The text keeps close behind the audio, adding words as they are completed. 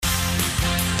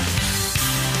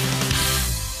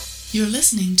You're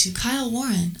listening to Kyle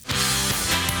Warren.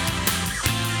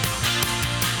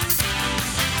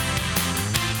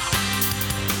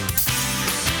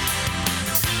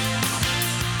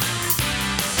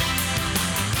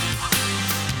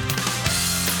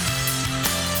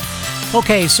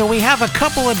 Okay, so we have a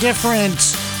couple of different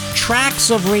tracks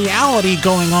of reality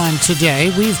going on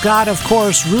today. We've got, of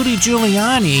course, Rudy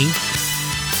Giuliani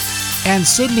and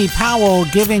Sidney Powell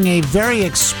giving a very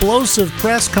explosive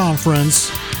press conference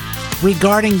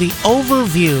regarding the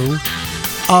overview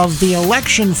of the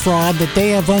election fraud that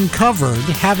they have uncovered,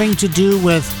 having to do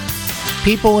with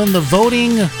people in the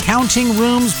voting, counting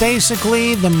rooms,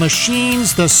 basically, the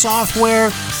machines, the software,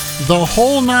 the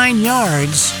whole 9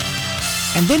 yards.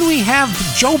 And then we have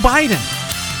Joe Biden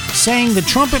saying the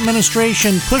Trump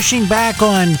administration pushing back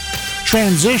on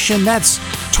transition. That's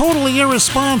totally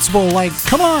irresponsible. Like,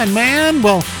 come on, man.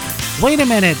 Well, wait a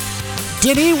minute.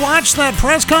 Did he watch that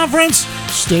press conference?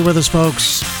 Stay with us,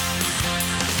 folks.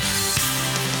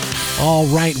 All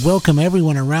right, welcome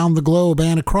everyone around the globe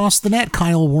and across the net.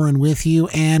 Kyle Warren with you,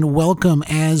 and welcome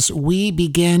as we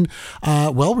begin,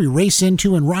 we race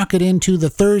into and rocket into the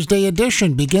Thursday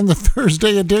edition. Begin the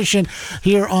Thursday edition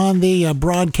here on the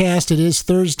broadcast. It is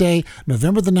Thursday,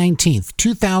 November the 19th,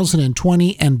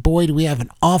 2020, and boy, do we have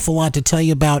an awful lot to tell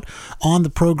you about on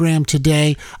the program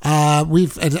today. I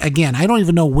don't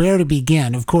even know where to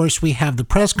begin. Of course, we have the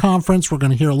press conference. We're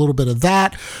going to hear a little bit of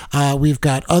that. We've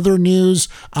got other news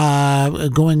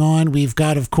going on. We've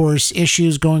got, of course,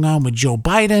 issues going on with Joe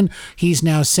Biden. He's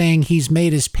now saying he's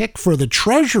made his pick for the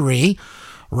Treasury,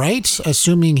 right?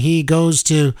 Assuming he goes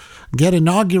to get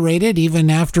inaugurated, even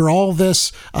after all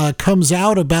this comes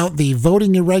out about the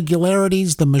voting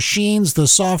irregularities, the machines, the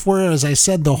software, as I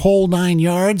said, the whole 9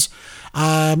 yards.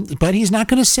 But he's not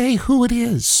going to say who it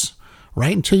is,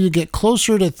 right? Until you get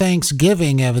closer to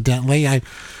Thanksgiving, evidently.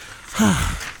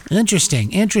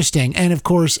 Interesting. And, of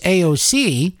course,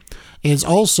 AOC is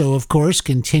also, of course,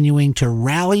 continuing to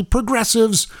rally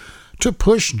progressives to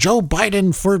push Joe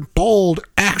Biden for bold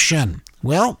action.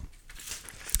 Well,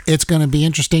 it's going to be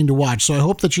interesting to watch. So I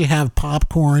hope that you have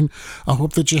popcorn. I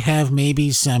hope that you have maybe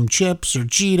some chips or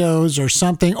Cheetos or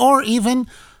something, or even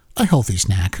a healthy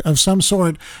snack of some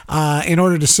sort in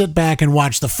order to sit back and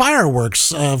watch the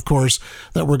fireworks, of course,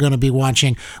 that we're going to be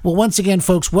watching. Well, once again,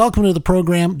 folks, welcome to the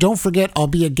program. Don't forget, I'll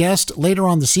be a guest later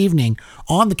on this evening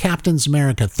on the Captain's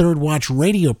America Third Watch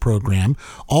radio program.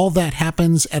 All that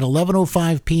happens at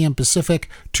 11:05 p.m. Pacific,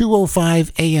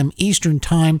 2:05 a.m. Eastern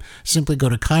Time. Simply go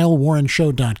to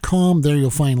KyleWarrenShow.com. There you'll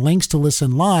find links to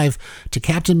listen live to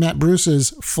Captain Matt Bruce's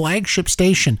flagship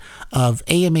station of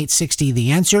AM 860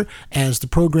 The Answer, as the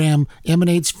program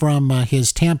emanates from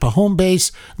his Tampa home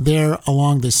base there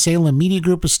along the Salem Media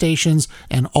Group of stations,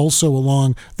 and also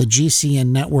along the GCN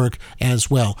network as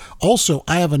well. Also,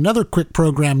 I have another quick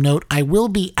program note. I will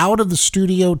be out of the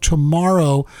studio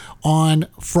tomorrow on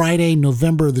Friday,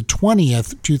 November the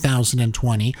 20th,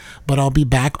 2020, but I'll be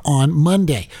back on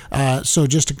Monday. So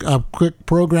just a quick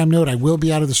program note. I will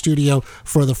be out of the studio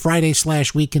for the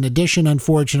Friday/weekend edition,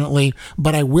 unfortunately,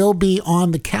 but I will be on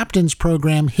the Captain's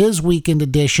program, his weekend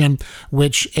edition,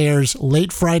 which airs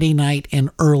late Friday night and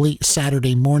early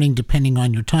Saturday morning, depending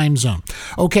on your time zone.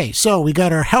 Okay, so we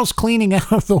got our house cleaning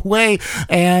out of the way,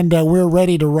 and we're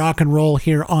ready to rock and roll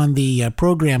here on the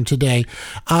program today.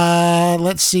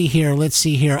 Let's see here.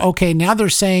 Okay, now they're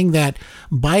saying that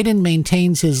Biden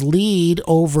maintains his lead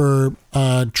over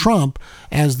Trump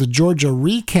as the Georgia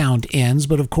recount ends,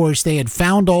 but of course they had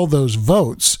found all those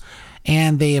votes,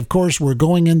 and they, of course, were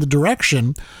going in the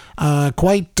direction,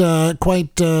 quite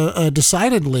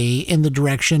decidedly in the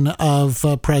direction of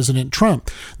President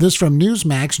Trump. This from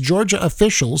Newsmax. Georgia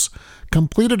officials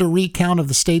completed a recount of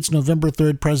the state's November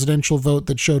 3rd presidential vote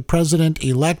that showed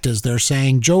President-elect, as they're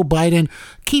saying, Joe Biden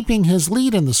keeping his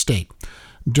lead in the state,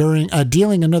 during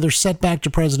dealing another setback to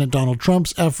President Donald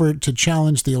Trump's effort to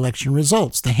challenge the election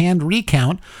results. The hand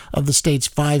recount of the state's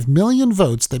 5 million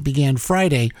votes that began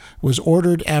Friday was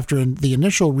ordered after the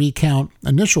initial count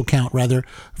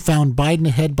found Biden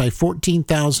ahead by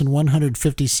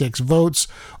 14,156 votes,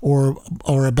 or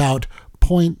about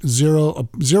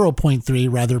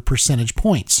 0.3 percentage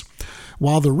points.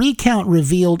 While the recount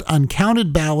revealed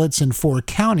uncounted ballots in 4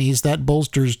 counties that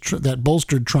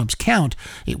bolstered Trump's count,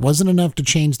 it wasn't enough to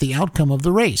change the outcome of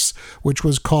the race, which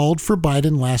was called for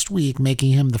Biden last week,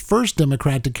 making him the first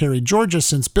Democrat to carry Georgia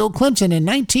since Bill Clinton in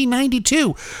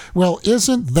 1992. Well,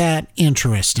 isn't that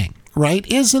interesting, right?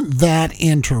 Isn't that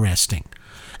interesting?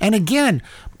 And again,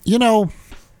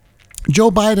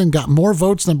 Joe Biden got more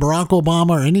votes than Barack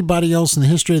Obama or anybody else in the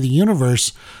history of the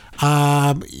universe.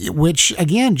 which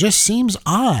again just seems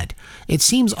odd. It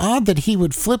seems odd that he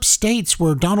would flip states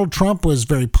where Donald Trump was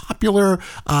very popular,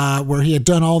 where he had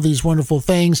done all these wonderful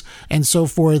things and so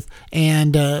forth.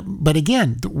 And but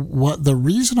again, the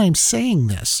reason I'm saying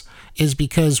this is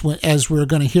because as we're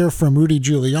going to hear from Rudy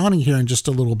Giuliani here in just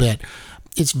a little bit,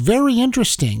 it's very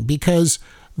interesting because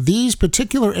these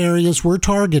particular areas were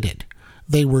targeted.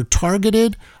 They were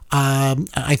targeted.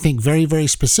 I think very, very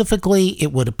specifically,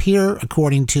 it would appear,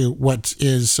 according to what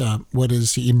is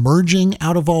emerging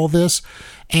out of all this.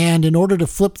 And in order to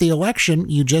flip the election,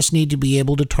 you just need to be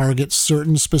able to target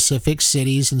certain specific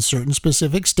cities and certain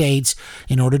specific states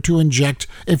in order to inject,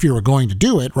 if you were going to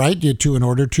do it, right, in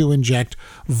order to inject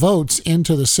votes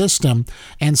into the system.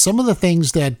 And some of the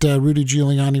things that Rudy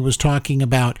Giuliani was talking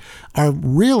about are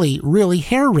really, really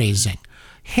hair-raising.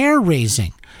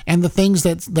 And the things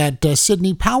that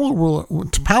Sidney Powell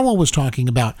was talking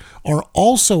about are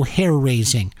also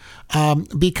hair-raising,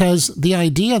 because the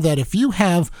idea that if you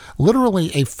have literally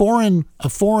a foreign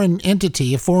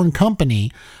entity, a foreign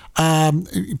company,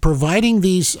 providing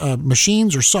these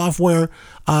machines or software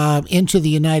into the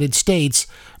United States,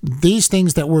 these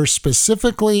things that were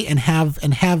specifically and have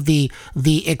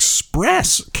the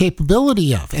express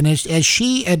capability of, and as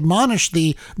she admonished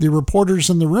the reporters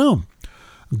in the room,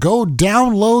 go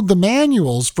download the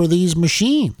manuals for these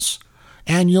machines,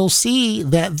 and you'll see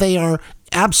that they are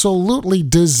absolutely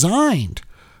designed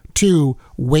to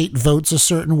weight votes a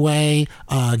certain way,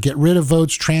 get rid of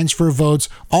votes, transfer votes,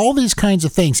 all these kinds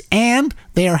of things. And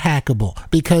they are hackable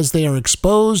because they are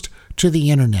exposed to the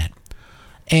internet.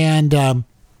 And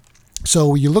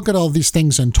so you look at all these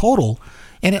things in total,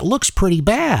 and it looks pretty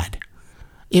bad.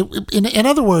 In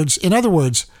other words,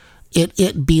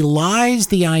 it belies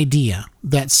the idea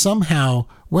that somehow,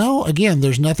 well, again,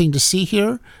 there's nothing to see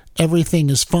here. Everything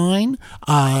is fine.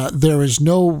 There is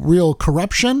no real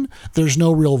corruption. There's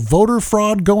no real voter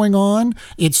fraud going on.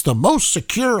 It's the most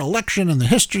secure election in the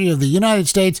history of the United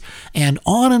States, and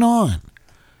on and on.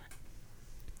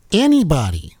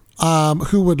 Anybody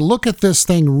who would look at this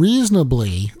thing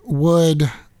reasonably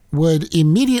would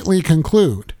immediately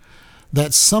conclude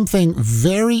that something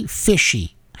very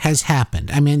fishy has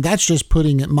happened. I mean, that's just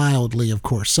putting it mildly, of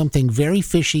course. Something very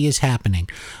fishy is happening.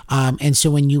 And so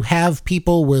when you have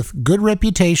people with good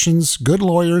reputations, good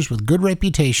lawyers with good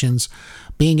reputations,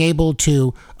 being able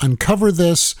to uncover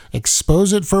this,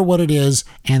 expose it for what it is,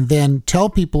 and then tell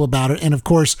people about it. And of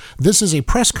course, this is a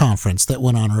press conference that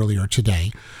went on earlier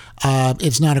today.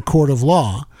 It's not a court of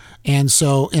law. And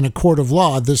so in a court of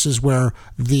law, this is where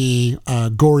the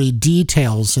gory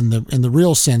details in the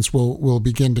real sense will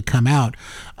begin to come out.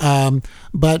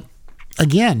 But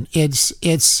again, it's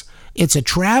a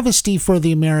travesty for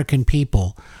the American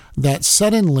people that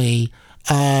suddenly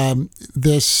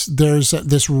there's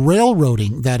this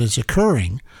railroading that is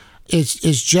occurring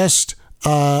is just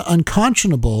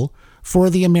unconscionable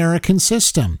for the American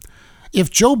system.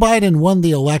 If Joe Biden won the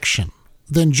election,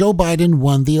 then Joe Biden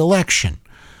won the election.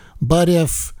 But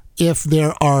if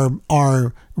there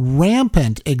are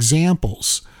rampant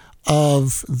examples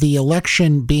of the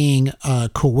election being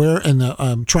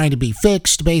trying to be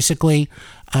fixed, basically,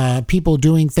 people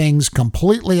doing things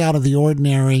completely out of the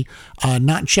ordinary,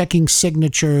 not checking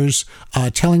signatures,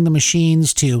 telling the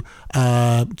machines to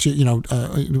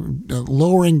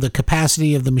lowering the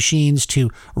capacity of the machines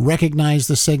to recognize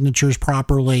the signatures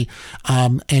properly,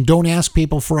 and don't ask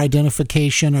people for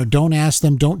identification, or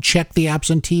don't check the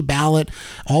absentee ballot,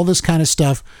 all this kind of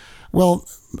stuff. Well,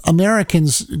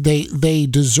 Americans, they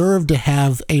deserve to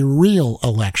have a real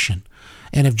election.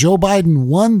 And if Joe Biden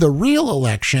won the real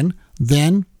election,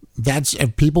 then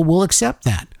people will accept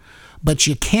that. But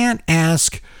you can't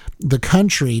ask the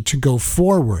country to go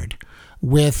forward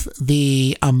with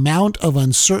the amount of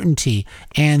uncertainty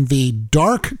and the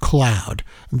dark cloud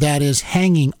that is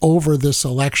hanging over this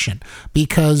election,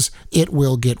 because it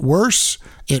will get worse,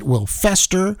 it will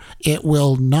fester, it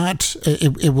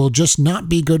will just not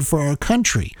be good for our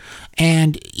country.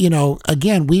 And,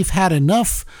 again, we've had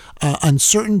enough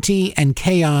uncertainty and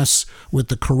chaos with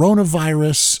the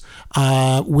coronavirus,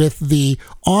 with the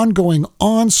ongoing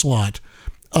onslaught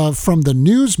from the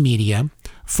news media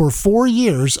for 4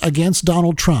 years against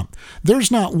Donald Trump.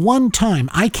 There's not one time,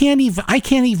 I can't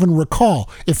even recall,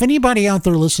 if anybody out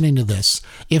there listening to this,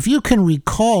 if you can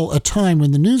recall a time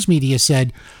when the news media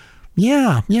said,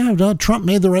 yeah, Trump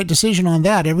made the right decision on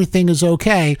that, everything is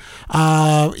okay,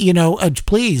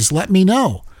 please let me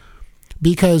know.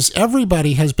 Because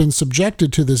everybody has been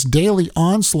subjected to this daily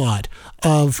onslaught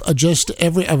of a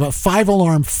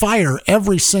 5-alarm fire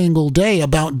every single day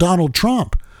about Donald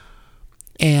Trump.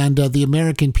 and the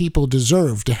American people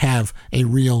deserve to have a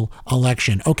real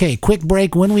election. Okay, quick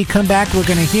break. When we come back, we're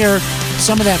going to hear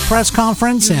some of that press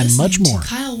conference You're and much listening more. to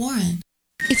Kyle Warren.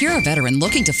 If you're a veteran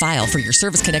looking to file for your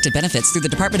service-connected benefits through the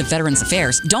Department of Veterans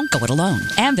Affairs, don't go it alone.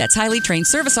 AMVET's highly trained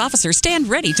service officers stand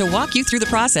ready to walk you through the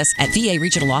process at VA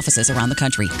regional offices around the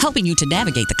country, helping you to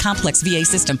navigate the complex VA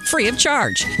system free of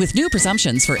charge. With new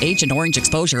presumptions for Agent Orange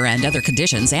exposure and other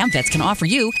conditions, AMVETS can offer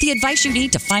you the advice you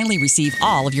need to finally receive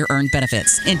all of your earned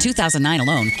benefits. In 2009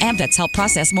 alone, AMVETS helped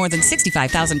process more than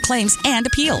 65,000 claims and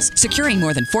appeals, securing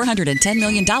more than $410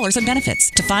 million in benefits.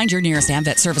 To find your nearest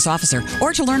AMVET service officer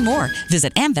or to learn more,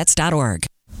 visit amvets.org.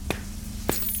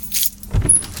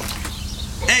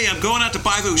 Hey, I'm going out to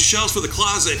buy those shelves for the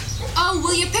closet. Oh,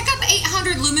 will you pick up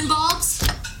 800 lumen bulbs?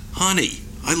 Honey,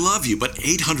 I love you, but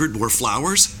 800 more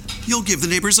flowers? You'll give the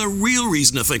neighbors a real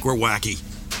reason to think we're wacky.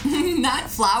 Not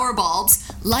flower bulbs,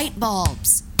 light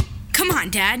bulbs. Come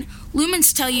on, Dad.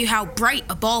 Lumens tell you how bright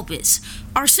a bulb is.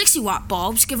 Our 60-watt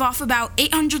bulbs give off about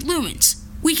 800 lumens.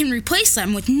 We can replace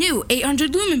them with new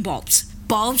 800 lumen bulbs.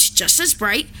 Bulbs just as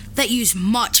bright that use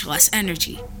much less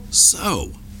energy.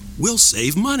 So, we'll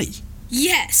save money.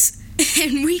 Yes,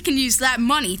 and we can use that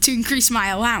money to increase my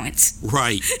allowance.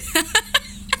 Right.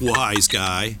 Wise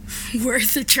guy.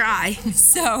 Worth a try.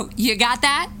 So, you got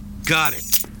that? Got it.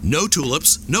 No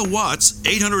tulips, no watts,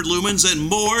 800 lumens, and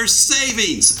more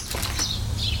savings.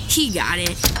 He got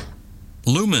it.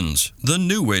 Lumens, the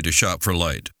new way to shop for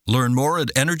light. Learn more at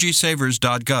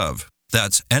EnergySavers.gov.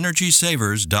 That's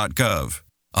EnergySavers.gov.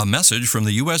 A message from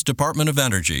the U.S. Department of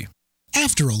Energy.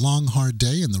 After a long, hard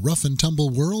day in the rough and tumble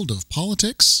world of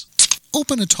politics,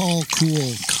 open a tall,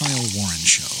 cool Kyle Warren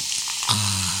show.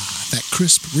 Ah, that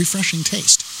crisp, refreshing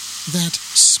taste, that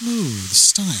smooth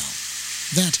style,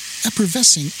 that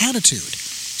effervescing attitude,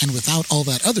 and without all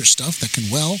that other stuff that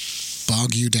can, well,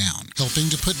 bog you down. Helping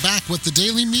to put back what the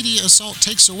daily media assault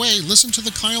takes away, listen to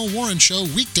The Kyle Warren Show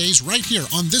weekdays right here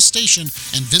on this station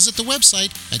and visit the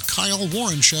website at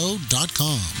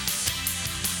kylewarrenshow.com.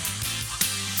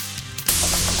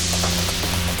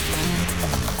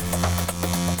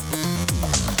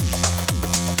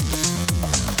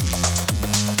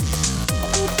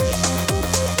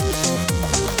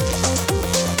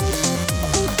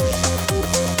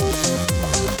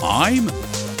 I'm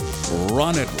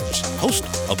Ron Edwards, host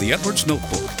of the Edwards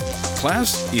Notebook.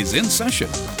 Class is in session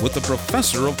with the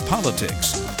professor of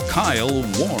politics, Kyle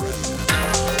Warren.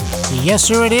 Yes,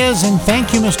 sir, it is. And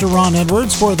thank you, Mr. Ron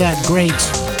Edwards, for that great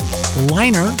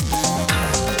liner.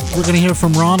 We're going to hear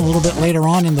from Ron a little bit later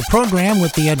on in the program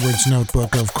with the Edwards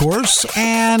Notebook, of course.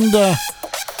 And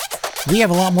we have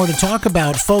a lot more to talk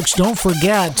about. Folks, don't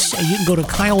forget, you can go to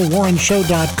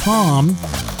KyleWarrenShow.com.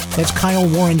 That's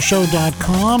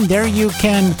KyleWarrenShow.com. There you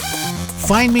can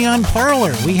find me on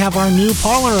Parler. We have our new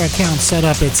Parler account set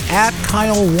up. It's at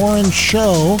Kyle Warren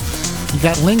Show. You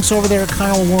got links over there at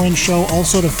Kyle Warren Show,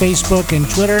 also to Facebook and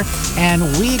Twitter. And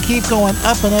we keep going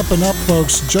up and up and up,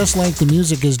 folks, just like the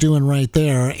music is doing right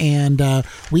there. And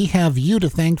we have you to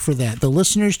thank for that. The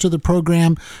listeners to the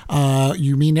program,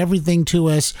 you mean everything to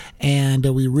us. And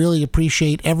we really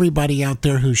appreciate everybody out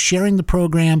there who's sharing the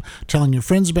program, telling your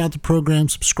friends about the program,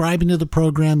 subscribing to the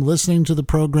program, listening to the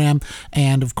program.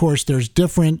 And, of course, there's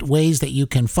different ways that you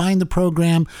can find the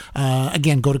program.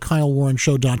 Again, go to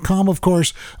KyleWarrenshow.com, of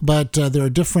course. But there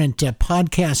are different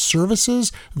podcast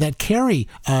services that carry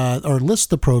or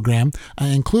list the program,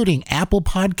 including Apple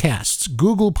Podcasts,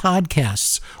 Google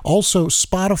Podcasts, also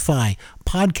Spotify,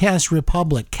 Podcast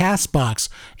Republic, CastBox,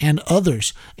 and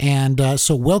others. And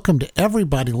so welcome to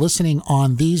everybody listening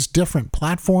on these different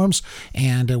platforms.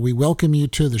 And we welcome you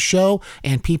to the show.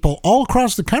 And people all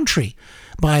across the country,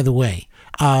 by the way,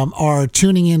 are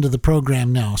tuning into the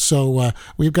program now. So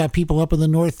we've got people up in the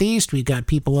Northeast, we've got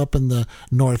people up in the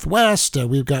Northwest,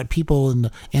 we've got people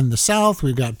in the South,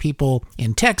 we've got people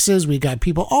in Texas, we've got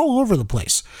people all over the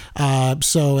place. And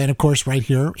of course right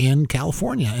here in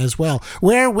California as well,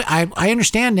 where I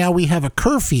understand now we have a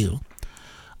curfew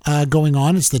going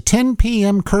on. It's the 10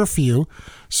 p.m. curfew.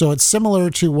 So it's similar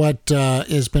to what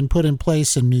has been put in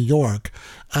place in New York.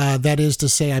 That is to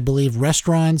say, I believe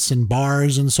restaurants and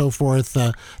bars and so forth,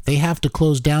 they have to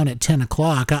close down at 10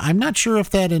 o'clock. I'm not sure if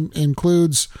that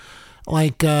includes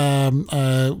like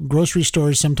grocery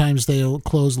stores. Sometimes they'll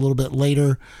close a little bit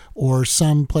later, or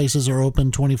some places are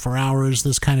open 24 hours,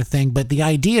 this kind of thing. But the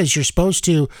idea is you're supposed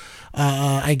to,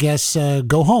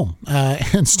 go home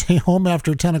and stay home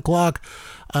after 10 o'clock.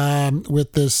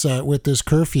 With this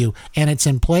curfew, and it's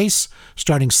in place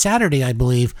starting Saturday, I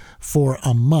believe, for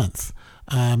a month.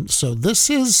 So this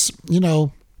is,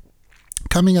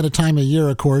 coming at a time of year,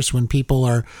 of course, when people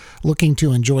are looking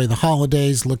to enjoy the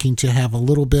holidays, looking to have a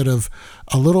little bit of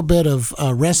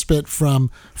respite from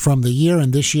the year,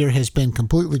 and this year has been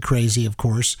completely crazy, of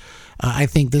course. I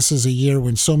think this is a year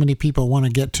when so many people want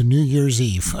to get to New Year's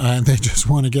Eve. They just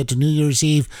want to get to New Year's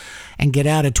Eve and get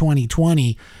out of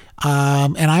 2020.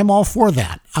 And I'm all for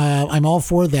that. I'm all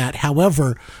for that.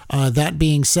 However, that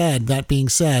being said,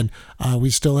 we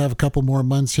still have a couple more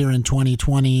months here in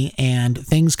 2020, and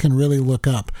things can really look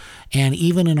up. And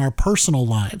even in our personal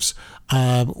lives,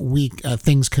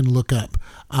 things can look up.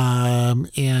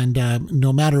 And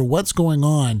no matter what's going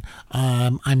on,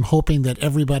 I'm hoping that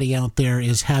everybody out there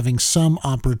is having some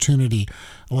opportunity.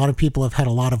 A lot of people have had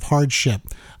a lot of hardship.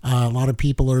 A lot of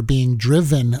people are being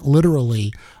driven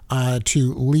literally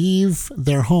to leave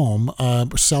their home,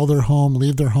 sell their home,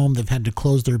 leave their home. They've had to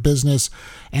close their business,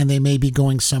 and they may be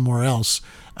going somewhere else.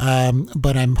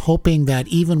 But I'm hoping that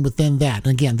even within that,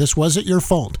 and again, this wasn't your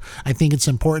fault. I think it's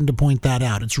important to point that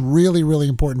out. It's really, really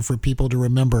important for people to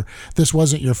remember this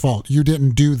wasn't your fault. You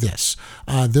didn't do this.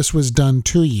 This was done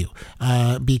to you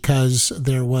because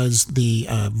there was the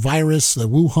virus, the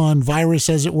Wuhan virus,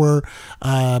 as it were.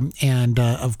 And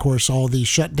of course, all the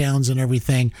shutdowns and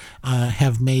everything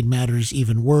have made matters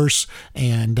even worse.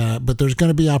 And but there's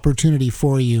going to be opportunity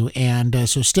for you. And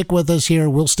so stick with us here.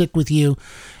 We'll stick with you.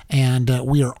 And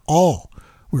we're all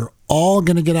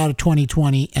going to get out of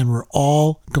 2020, and we're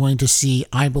all going to see,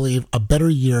 I believe, a better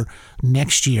year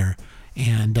next year.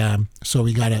 And so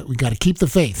we gotta keep the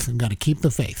faith. We've got to keep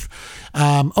the faith.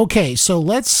 Okay, so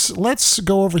let's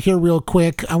go over here real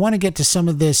quick. I want to get to some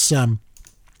of this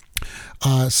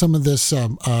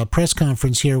press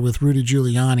conference here with Rudy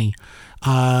Giuliani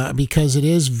because it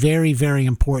is very, very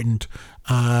important.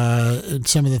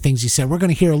 Some of the things he said. We're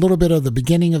going to hear a little bit of the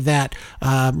beginning of that.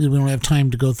 We don't have time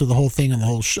to go through the whole thing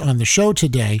on the show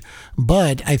today,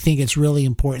 but I think it's really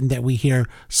important that we hear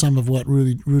some of what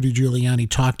Rudy Giuliani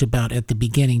talked about at the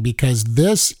beginning, because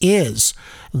this is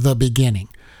the beginning.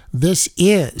 This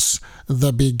is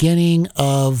the beginning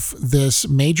of this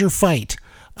major fight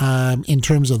in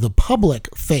terms of the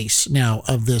public face now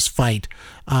of this fight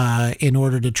in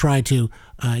order to try to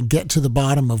get to the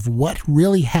bottom of what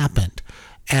really happened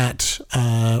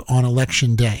on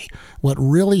election day, what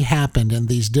really happened in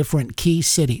these different key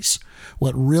cities,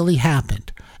 what really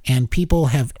happened, and people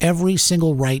have every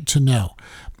single right to know.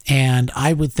 And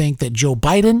I would think that Joe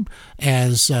Biden,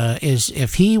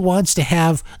 if he wants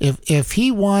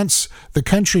the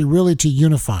country really to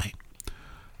unify,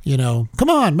 come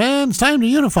on, man, it's time to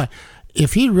unify.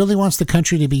 If he really wants the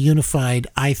country to be unified,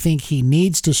 I think he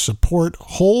needs to support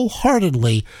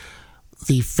wholeheartedly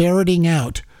the ferreting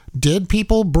out. Did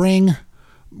people bring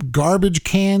garbage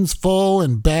cans full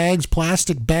and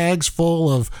plastic bags full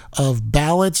of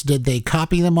ballots? Did they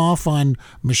copy them off on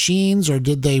machines, or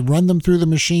did they run them through the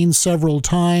machine several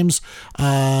times?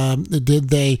 Did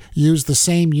they use the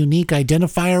same unique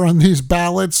identifier on these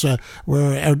ballots,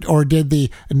 or did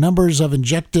the numbers of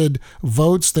injected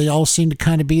votes, they all seem to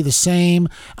kind of be the same?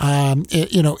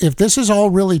 If this is all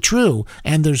really true,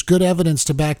 and there's good evidence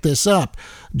to back this up,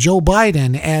 Joe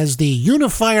Biden, as the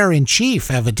unifier in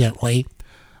chief, evidently,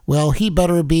 well, he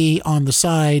better be on the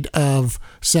side of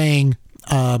saying,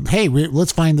 hey,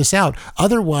 let's find this out.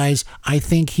 Otherwise, I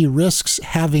think he risks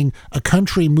having a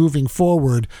country moving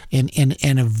forward in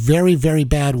a very, very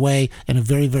bad way, in a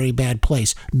very, very bad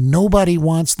place. Nobody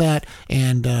wants that,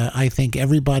 and I think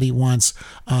everybody wants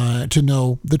to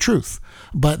know the truth.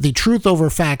 But the Truth Over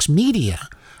Facts media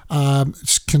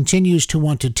continues to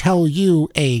want to tell you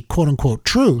a quote-unquote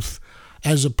truth,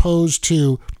 as opposed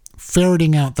to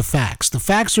ferreting out the facts. The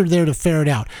facts are there to ferret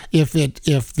out. Again,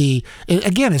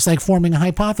 it's like forming a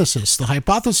hypothesis. The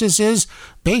hypothesis is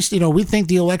based, we think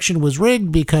the election was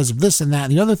rigged because of this and that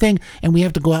and the other thing, and we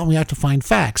have to go out and we have to find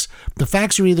facts. The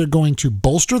facts are either going to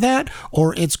bolster that,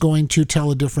 or it's going to tell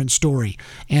a different story.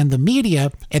 And the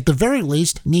media, at the very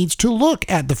least, needs to look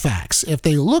at the facts. If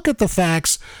they look at the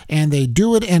facts and they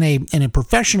do it in a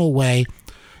professional way,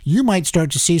 you might start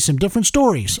to see some different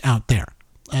stories out there.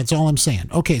 That's all I'm saying.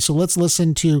 Okay, so let's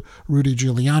listen to Rudy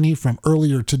Giuliani from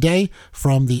earlier today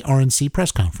from the RNC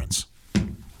press conference.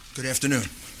 Good afternoon,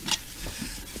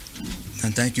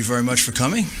 and thank you very much for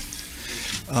coming.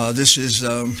 This is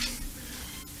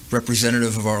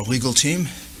representative of our legal team.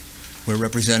 We're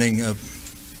representing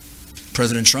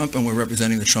President Trump, and we're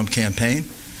representing the Trump campaign.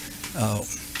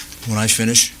 When I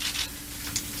finish,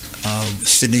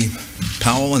 Sidney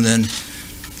Powell and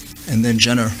then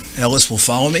Jenna Ellis will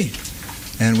follow me.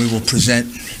 And we will present,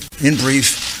 in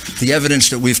brief, the evidence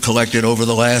that we've collected over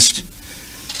the last,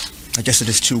 I guess it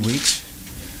is 2 weeks.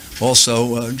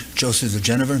 Also, Joseph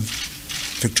Genever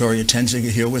Victoria Tenzinger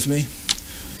here with me.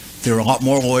 There are a lot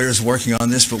more lawyers working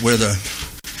on this, but we're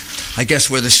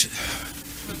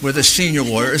the senior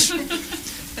lawyers,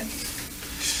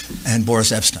 and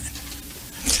Boris Epstein.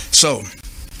 So,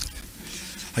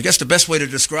 I guess the best way to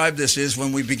describe this is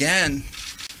when we began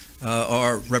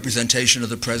our representation of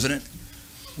the president,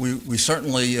 we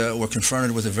certainly were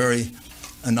confronted with a very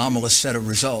anomalous set of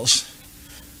results.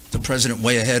 The president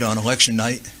way ahead on election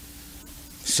night,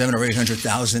 700,000 or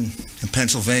 800,000 in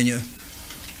Pennsylvania.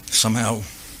 Somehow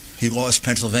he lost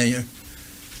Pennsylvania.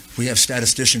 We have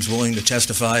statisticians willing to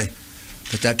testify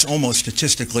that that's almost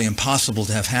statistically impossible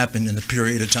to have happened in the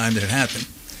period of time that it happened.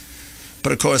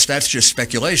 But of course, that's just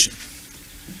speculation.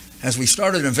 As we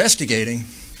started investigating,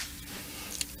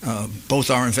 both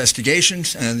our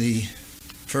investigations and the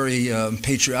very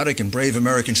patriotic and brave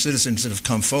American citizens that have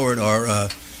come forward are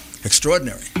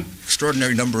extraordinary.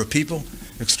 Extraordinary number of people,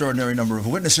 extraordinary number of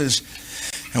witnesses.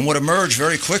 And what emerged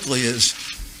very quickly is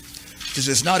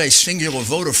there's not a singular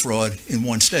voter fraud in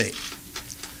one state.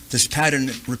 This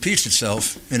pattern repeats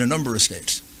itself in a number of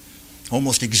states.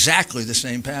 Almost exactly the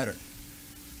same pattern,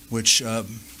 which to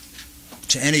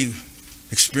any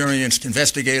experienced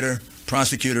investigator,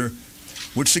 prosecutor,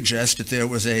 would suggest that there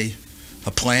was a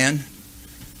plan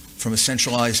from a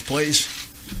centralized place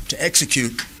to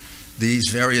execute these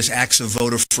various acts of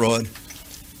voter fraud,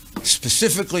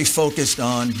 specifically focused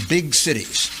on big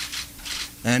cities,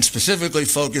 and specifically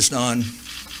focused on,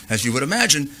 as you would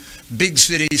imagine, big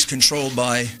cities controlled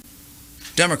by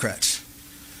Democrats,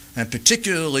 and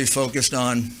particularly focused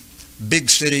on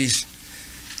big cities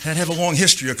that have a long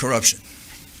history of corruption.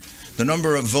 The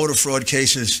number of voter fraud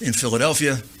cases in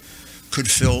Philadelphia could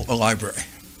fill a library.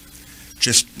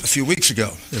 Just a few weeks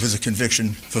ago, there was a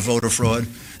conviction for voter fraud,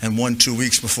 and one 2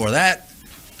 weeks before that.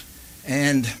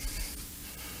 And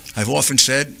I've often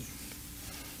said,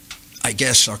 I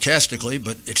guess sarcastically,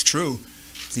 but it's true,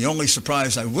 the only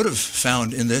surprise I would have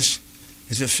found in this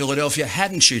is if Philadelphia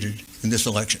hadn't cheated in this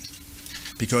election.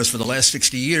 Because for the last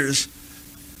 60 years,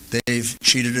 they've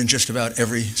cheated in just about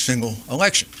every single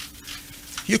election.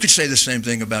 You could say the same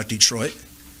thing about Detroit.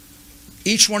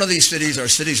 Each one of these cities are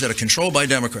cities that are controlled by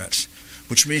Democrats,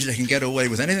 which means they can get away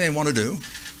with anything they want to do.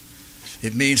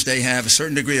 It means they have a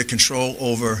certain degree of control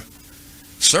over,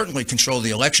 certainly control the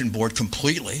election board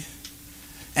completely,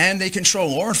 and they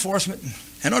control law enforcement,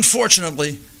 and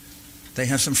unfortunately, they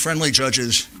have some friendly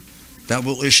judges that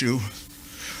will issue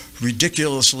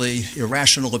ridiculously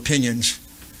irrational opinions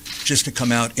just to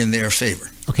come out in their favor.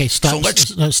 Okay, stop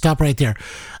right there.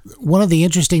 One of the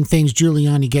interesting things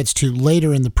Giuliani gets to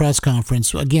later in the press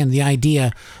conference, again, the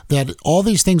idea that all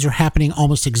these things are happening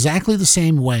almost exactly the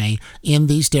same way in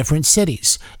these different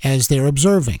cities as they're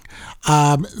observing.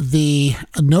 The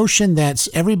notion that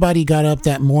everybody got up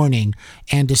that morning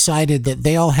and decided that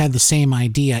they all had the same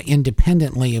idea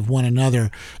independently of one another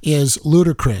is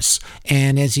ludicrous.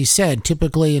 And as he said,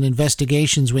 typically in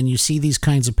investigations, when you see these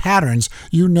kinds of patterns,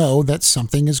 you know that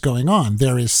something is going on.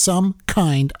 There is some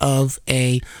kind of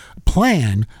a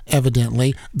plan,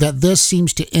 evidently, that this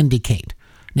seems to indicate.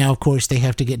 Now, of course, they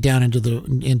have to get down into the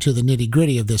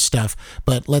nitty-gritty of this stuff,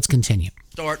 but let's continue.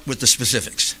 Start with the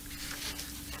specifics.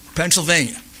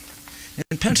 Pennsylvania.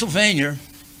 In Pennsylvania,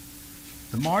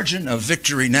 the margin of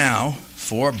victory now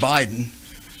for Biden,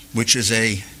 which is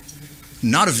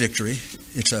not a victory,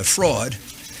 it's a fraud,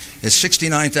 is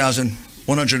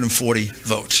 69,140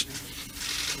 votes.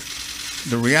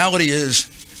 The reality is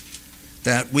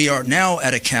that we are now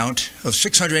at a count of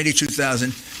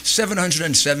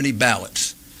 682,770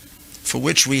 ballots, for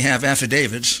which we have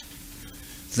affidavits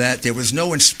that there was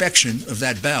no inspection of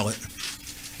that ballot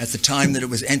at the time that it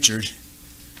was entered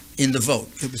in the vote.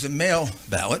 It was a mail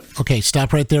ballot. Okay,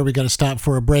 stop right there. We got to stop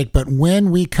for a break. But when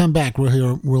we come back,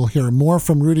 we'll hear more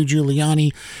from Rudy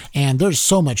Giuliani, and there's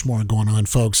so much more going on,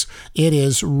 folks. It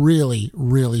is really,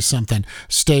 really something.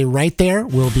 Stay right there.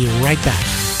 We'll be right back.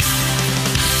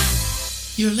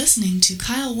 You're listening to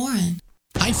Kyle Warren.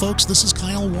 Hi, folks. This is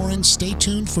Kyle Warren. Stay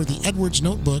tuned for the Edwards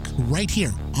Notebook right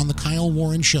here on The Kyle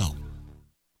Warren Show.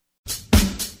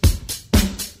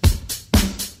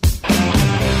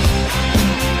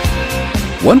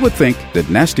 One would think that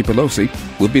Nasty Pelosi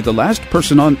would be the last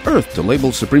person on earth to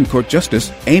label Supreme Court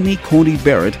Justice Amy Coney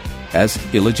Barrett as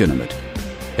illegitimate.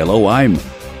 Hello, I'm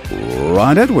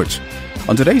Ron Edwards.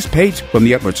 On today's page from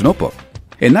the Edwards Notebook,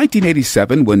 in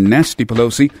 1987, when Nasty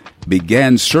Pelosi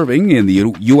began serving in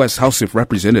the U.S. House of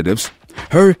Representatives,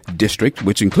 her district,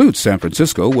 which includes San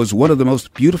Francisco, was one of the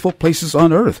most beautiful places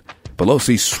on earth.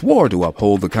 Pelosi swore to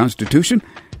uphold the Constitution,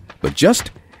 but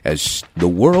just as the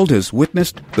world has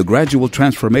witnessed the gradual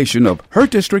transformation of her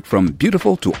district from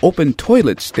beautiful to open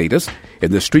toilet status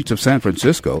in the streets of San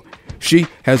Francisco, she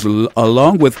has,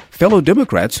 along with fellow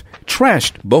Democrats,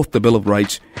 trashed both the Bill of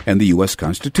Rights and the U.S.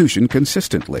 Constitution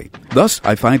consistently. Thus,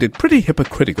 I find it pretty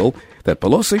hypocritical that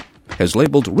Pelosi has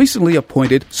labeled recently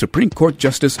appointed Supreme Court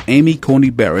Justice Amy Coney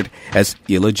Barrett as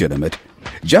illegitimate.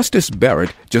 Justice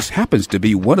Barrett just happens to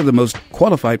be one of the most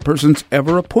qualified persons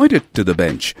ever appointed to the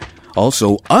bench.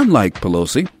 Also, unlike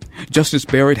Pelosi, Justice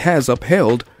Barrett has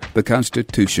upheld the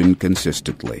Constitution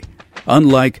consistently.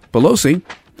 Unlike Pelosi,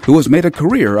 who has made a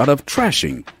career out of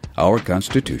trashing our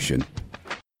Constitution.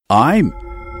 I'm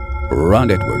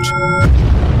Ron Edwards.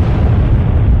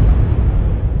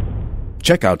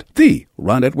 Check out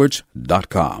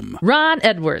theronedwards.com. Ron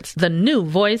Edwards, the new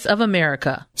voice of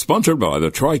America. Sponsored by the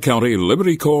Tri-County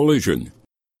Liberty Coalition.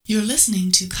 You're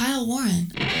listening to Kyle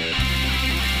Warren.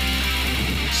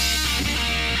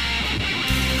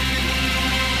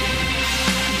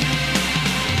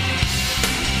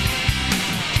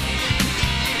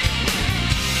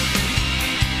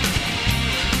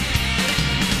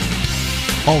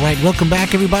 All right, welcome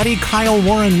back, everybody. Kyle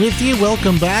Warren with you.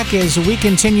 Welcome back as we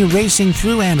continue racing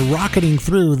through and rocketing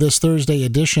through this Thursday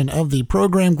edition of the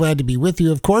program. Glad to be with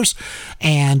you, of course.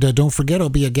 And don't forget, I'll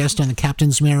be a guest on the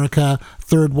Captain's America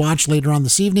Third Watch later on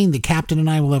this evening. The Captain and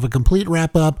I will have a complete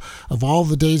wrap-up of all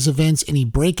the day's events, any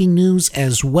breaking news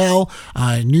as well,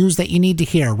 news that you need to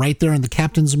hear right there on the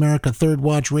Captain's America Third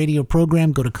Watch radio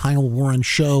program. Go to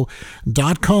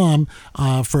KyleWarrenShow.com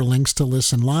for links to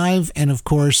listen live. And, of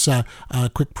course,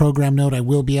 quick program note, I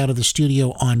will be out of the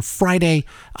studio on Friday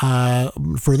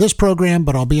for this program,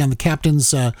 but I'll be on the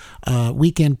Captain's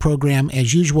weekend program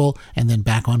as usual, and then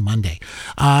back on Monday.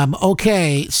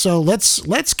 Okay, so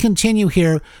let's continue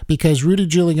here, because Rudy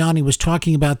Giuliani was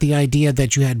talking about the idea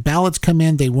that you had ballots come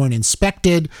in, they weren't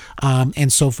inspected,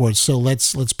 and so forth. So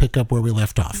let's pick up where we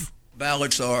left off.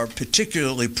 Ballots are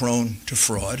particularly prone to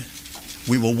fraud.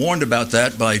 We were warned about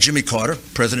that by Jimmy Carter,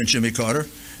 President Jimmy Carter,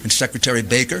 and Secretary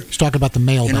Baker. Let's talk about the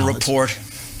mail ballots. In a report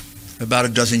about a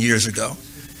dozen years ago,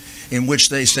 in which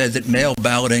they said that mail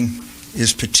balloting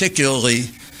is particularly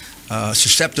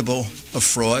susceptible of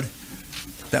fraud,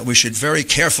 that we should very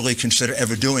carefully consider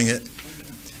ever doing it,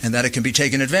 and that it can be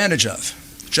taken advantage of.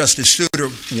 Justice Souter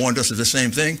warned us of the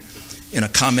same thing in a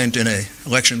comment in an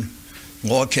election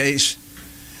law case.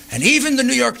 And even the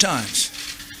New York Times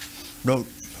wrote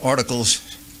articles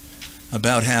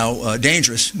about how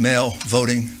dangerous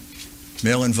mail-in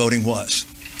voting was.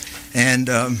 And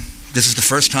this is the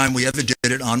first time we ever did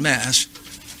it en masse,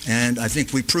 and I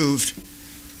think we proved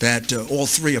that all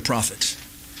three are prophets.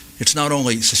 It's not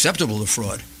only susceptible to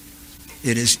fraud,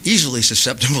 it is easily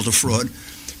susceptible to fraud,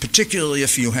 particularly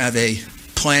if you have a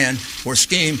plan or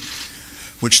scheme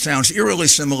which sounds eerily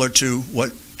similar to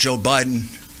what Joe Biden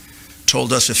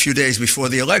told us a few days before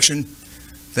the election,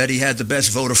 that he had the best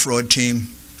voter fraud team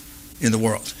in the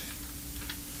world.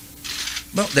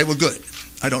 Well, they were good.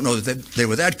 I don't know that they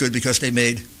were that good, because they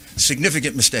made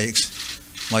significant mistakes,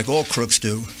 like all crooks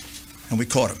do, and we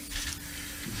caught them.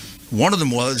 One of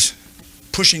them was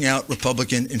pushing out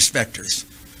Republican inspectors.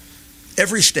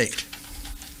 Every state,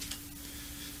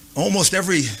 almost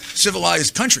every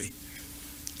civilized country,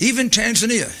 even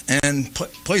Tanzania and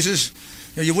places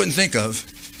you wouldn't think of,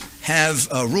 have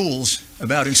rules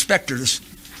about inspectors,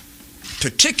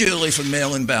 particularly for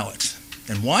mail-in ballots.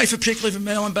 And why particularly for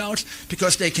mail-in ballots?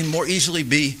 Because they can more easily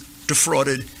be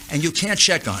defrauded, and you can't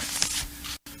check on it.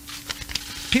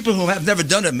 People who have never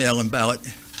done a mail-in ballot,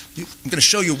 I'm going to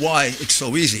show you why it's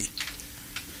so easy.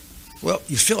 Well,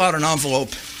 you fill out an envelope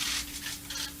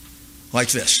like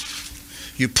this.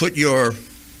 You put your,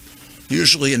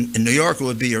 usually in New York it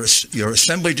would be your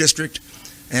assembly district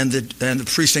and the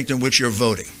precinct in which you're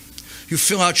voting. You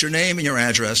fill out your name and your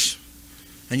address,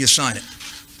 and you sign it.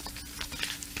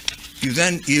 You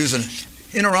then use an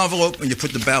inner envelope, and you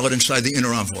put the ballot inside the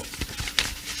inner envelope.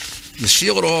 You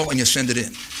seal it all, and you send it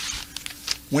in.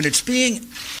 When it's being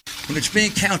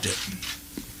counted,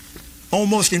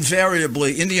 almost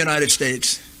invariably in the United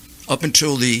States, up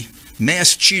until the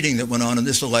mass cheating that went on in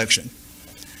this election,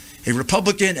 a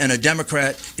Republican and a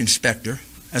Democrat inspector,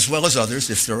 as well as others,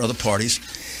 if there are other parties,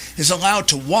 is allowed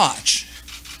to watch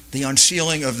the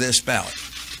unsealing of this ballot.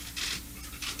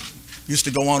 Used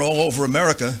to go on all over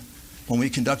America when we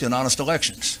conducted honest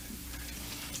elections.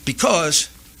 Because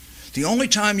the only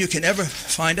time you can ever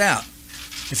find out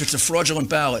if it's a fraudulent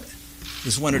ballot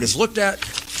is when it is looked at.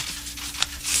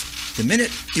 The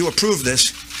minute you approve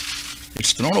this,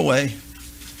 it's thrown away,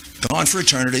 gone for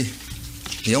eternity.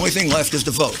 The only thing left is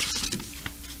the vote.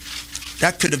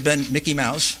 That could have been Mickey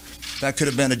Mouse. That could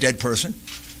have been a dead person.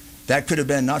 That could have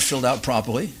been not filled out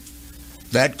properly.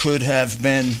 That could have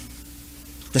been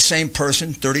the same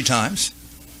person 30 times.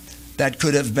 That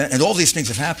could have been, and all these things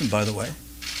have happened, by the way.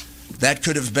 That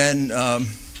could have been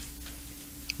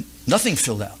nothing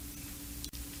filled out.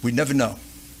 We'd never know.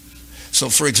 So,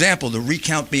 for example, the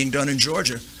recount being done in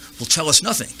Georgia will tell us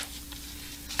nothing,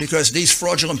 because these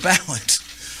fraudulent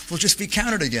ballots will just be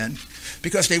counted again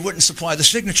because they wouldn't supply the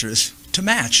signatures to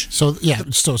match. So,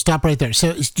 so stop right there.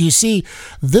 So, do you see,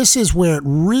 this is where it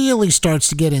really starts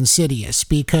to get insidious,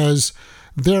 because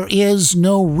there is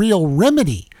no real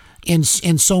remedy in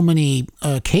so many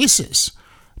cases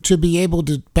to be able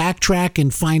to backtrack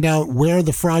and find out where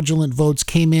the fraudulent votes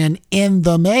came in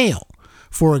the mail,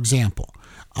 for example.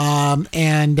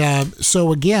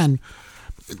 So again,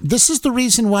 this is the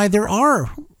reason why there are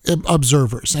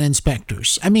observers and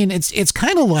inspectors. I mean, it's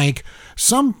kind of like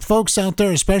some folks out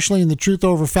there, especially in the Truth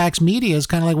Over Facts media, is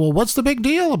kind of like, well, what's the big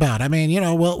deal about it? I mean,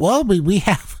 we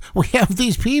have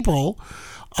these people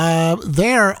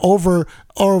there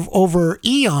over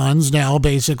eons now,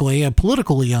 basically,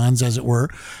 political eons, as it were,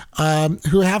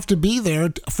 who have to be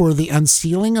there for the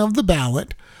unsealing of the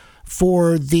ballot,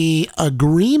 for the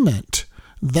agreement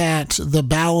that the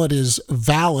ballot is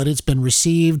valid, it's been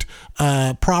received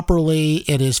properly,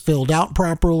 it is filled out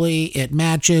properly, it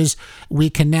matches.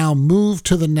 We can now move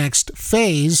to the next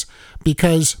phase.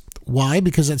 Because why?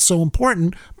 Because it's so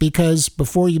important. Because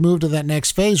before you move to that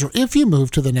next phase, or if you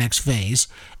move to the next phase,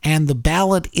 and the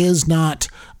ballot is not,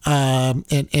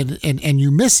 and you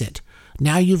miss it,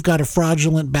 now you've got a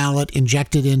fraudulent ballot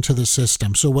injected into the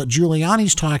system. So what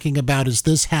Giuliani's talking about is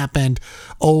this happened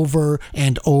over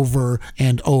and over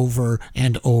and over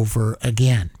and over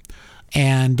again.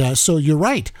 And so you're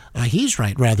right. He's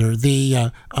right, rather.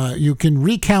 You can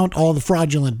recount all the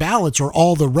fraudulent ballots, or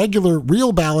all the regular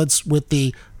real ballots with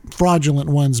the fraudulent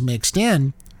ones mixed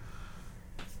in.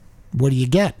 What do you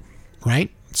get, right?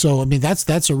 So, I mean,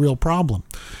 that's a real problem.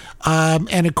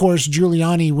 And of course,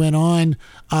 Giuliani went on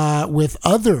with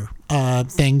other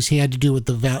things he had to do with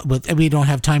we don't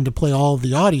have time to play all of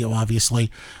the audio,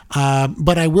 obviously,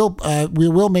 but we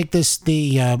will make this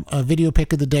the video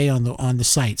pick of the day on the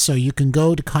site. So you can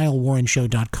go to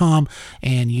KyleWarrenShow.com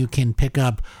and you can pick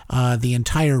up the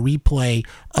entire replay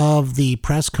of the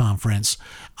press conference.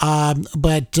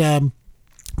 But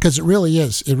because it really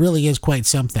is quite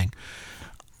something.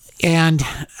 And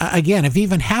again, if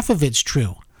even half of it's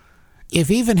true, I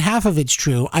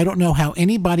don't know how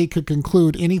anybody could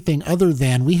conclude anything other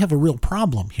than we have a real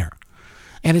problem here.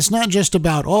 And it's not just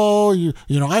about,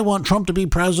 I want Trump to be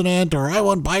president, or I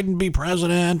want Biden to be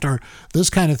president, or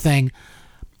this kind of thing.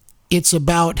 It's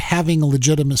about having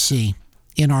legitimacy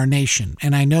in our nation.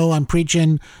 And I know I'm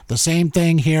preaching the same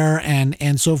thing here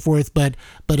and so forth, but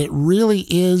it really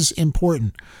is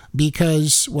important,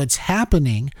 because what's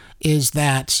happening is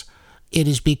that it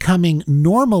is becoming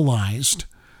normalized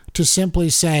to simply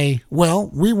say, well,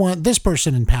 we want this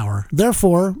person in power,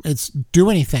 therefore it's do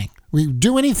anything. We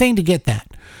do anything to get that.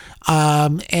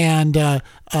 As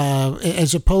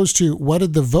opposed to what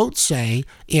did the vote say,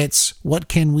 it's what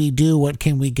can we do, what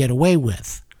can we get away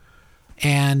with.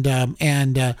 If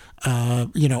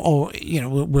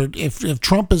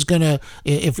Trump is gonna,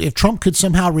 if Trump could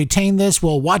somehow retain this,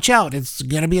 well, watch out, it's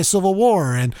gonna be a civil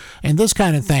war and this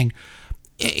kind of thing.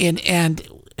 And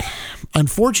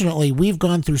unfortunately, we've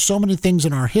gone through so many things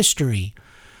in our history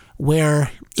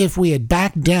where if we had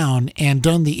backed down and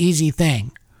done the easy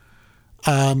thing,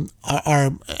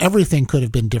 everything could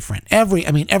have been different.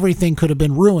 Everything could have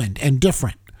been ruined and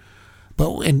different.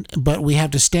 But we have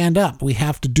to stand up. We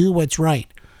have to do what's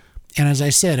right. And as I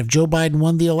said, if Joe Biden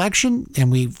won the election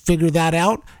and we figure that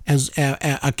out as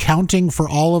accounting for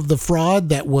all of the fraud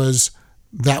that was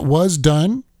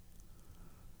done,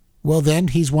 well, then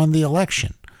he's won the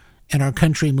election and our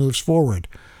country moves forward.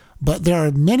 But there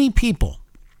are many people,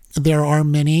 there are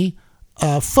many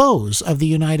foes of the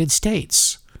United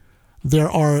States. There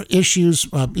are issues,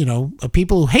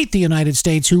 people who hate the United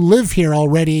States, who live here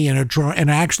already and are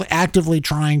actually actively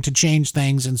trying to change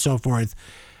things and so forth.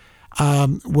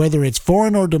 Whether it's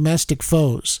foreign or domestic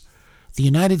foes, the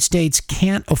United States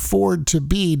can't afford to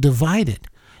be divided.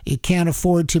 It can't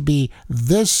afford to be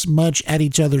this much at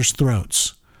each other's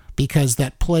throats, because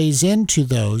that plays into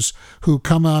those who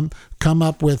come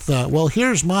up with,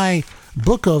 here's my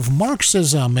book of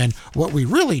Marxism, and what we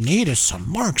really need is some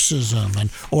Marxism,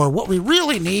 or what we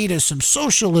really need is some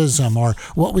socialism, or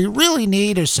what we really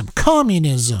need is some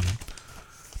communism.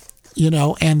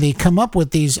 And they come up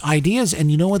with these ideas, and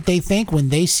you know what they think when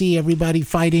they see everybody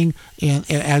fighting, and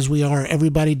as we are,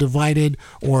 everybody divided,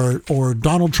 or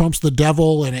Donald Trump's the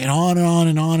devil, and on and on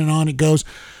and on and on it goes.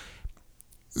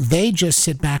 they just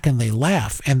sit back and they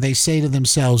laugh and they say to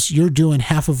themselves, you're doing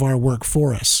half of our work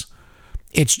for us.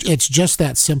 It's just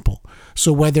that simple.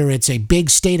 So whether it's a big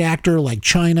state actor like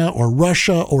China or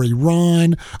Russia or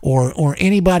Iran or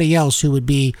anybody else who would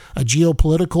be a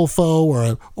geopolitical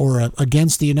foe or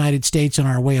against the United States and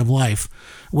our way of life,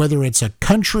 whether it's a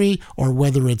country or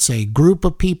whether it's a group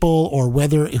of people or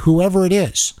whether whoever it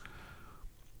is,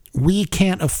 we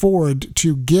can't afford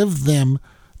to give them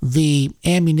the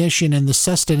ammunition and the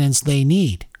sustenance they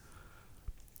need.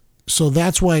 So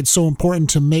that's why it's so important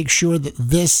to make sure that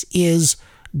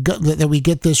that we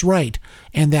get this right,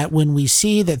 and that when we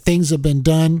see that things have been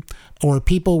done, or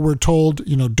people were told,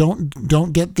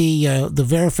 don't get the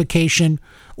verification,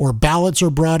 or ballots are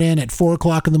brought in at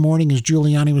 4:00 in the morning, as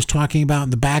Giuliani was talking about, in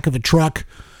the back of a truck,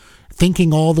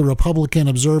 thinking all the Republican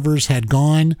observers had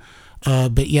gone,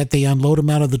 but yet they unload them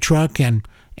out of the truck and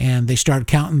they start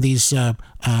counting these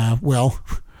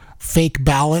fake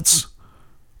ballots.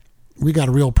 We got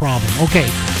a real problem. Okay,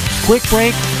 quick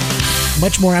break.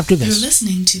 Much more after this. You're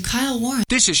listening to Kyle Warren.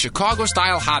 This is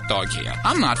Chicago-style hot dog here.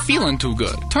 I'm not feeling too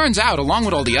good. Turns out, along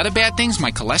with all the other bad things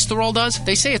my cholesterol does,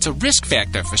 they say it's a risk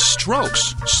factor for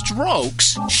strokes.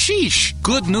 Strokes? Sheesh.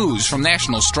 Good news from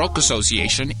National Stroke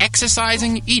Association.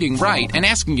 Exercising, eating right, and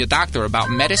asking your doctor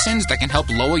about medicines that can help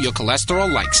lower your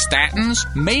cholesterol, like statins,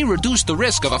 may reduce the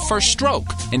risk of a first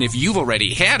stroke. And if you've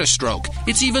already had a stroke,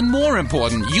 it's even more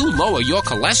important you lower your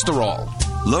cholesterol.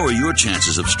 Lower your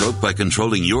chances of stroke by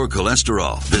controlling your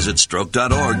cholesterol. Visit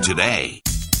stroke.org today.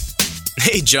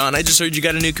 Hey, John, I just heard you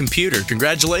got a new computer.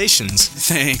 Congratulations.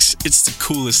 Thanks. It's the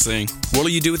coolest thing. What'll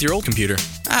you do with your old computer?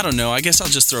 I don't know. I guess I'll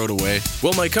just throw it away.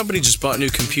 Well, my company just bought new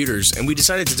computers, and we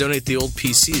decided to donate the old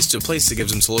PCs to a place that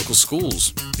gives them to local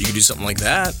schools. You could do something like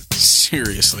that.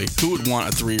 Seriously, who would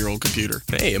want a 3-year-old computer?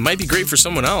 Hey, it might be great for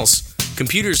someone else.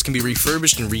 Computers can be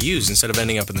refurbished and reused instead of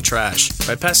ending up in the trash.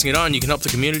 By passing it on, you can help the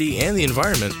community and the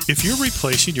environment. If you're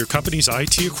replacing your company's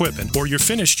IT equipment or you're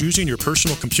finished using your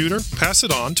personal computer, pass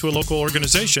it on to a local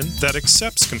organization that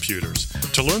accepts computers.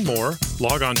 To learn more,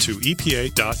 log on to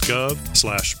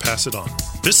epa.gov/passiton.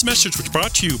 This message was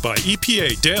brought to you by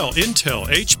EPA, Dell, Intel,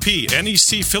 HP,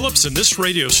 NEC, Philips, and this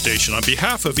radio station on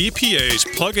behalf of EPA's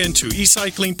Plug Into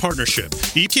E-Cycling Partnership.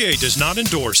 EPA does not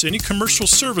endorse any commercial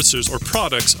services or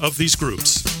products of these groups.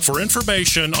 For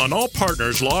information on all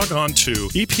partners, log on to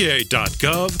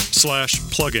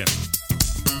epa.gov/plugin.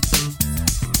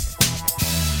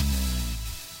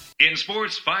 In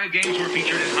sports, 5 games were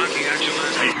featured in hockey action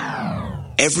last week.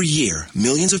 Every year,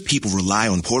 millions of people rely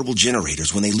on portable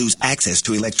generators when they lose access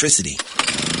to electricity.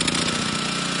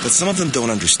 But some of them don't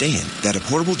understand that a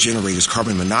portable generator's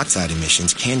carbon monoxide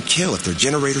emissions can kill if their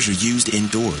generators are used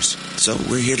indoors. So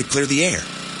we're here to clear the air.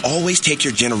 Always take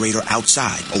your generator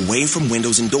outside, away from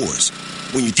windows and doors.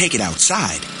 When you take it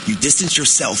outside, you distance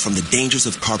yourself from the dangers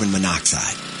of carbon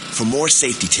monoxide. For more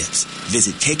safety tips,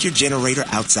 visit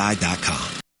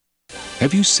takeyourgeneratoroutside.com.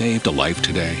 Have you saved a life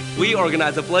today? We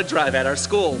organize a blood drive at our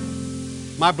school.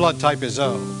 My blood type is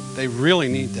O. They really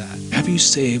need that. Have you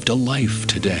saved a life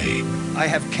today? I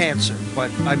have cancer, but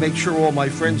I make sure all my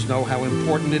friends know how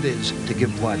important it is to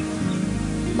give blood.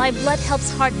 My blood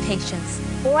helps heart patients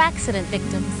or accident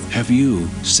victims. Have you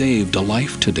saved a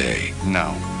life today?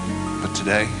 No. But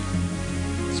today,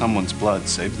 someone's blood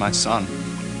saved my son.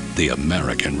 The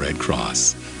American Red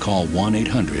Cross. Call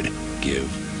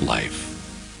 1-800-GIVE-LIFE.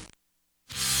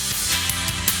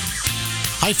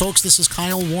 Hi, folks. This is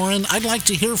Kyle Warren. I'd like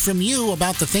to hear from you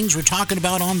about the things we're talking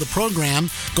about on the program.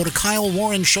 Go to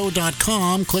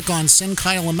KyleWarrenShow.com, click on Send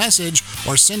Kyle a Message,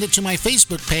 or send it to my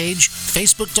Facebook page,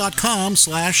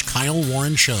 Facebook.com/Kyle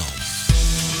Warren Show.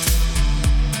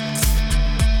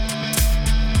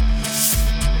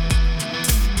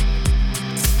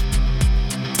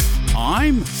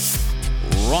 I'm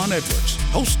Ron Edwards,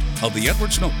 host of the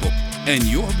Edwards Notebook, and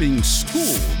you're being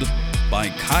schooled by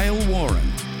Kyle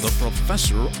Warren, the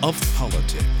professor of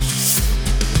politics.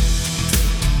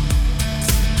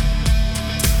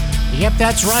 Yep,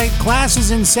 that's right. Class is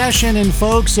in session, and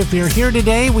folks, if you're here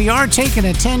today, we are taking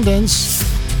attendance.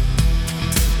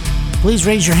 Please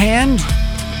raise your hand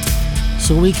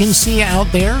so we can see you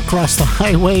out there across the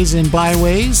highways and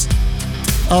byways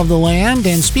of the land.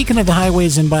 And speaking of the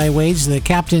highways and byways, the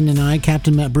captain and I,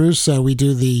 Captain Matt Bruce, we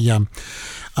do the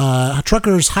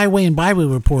Truckers Highway and Byway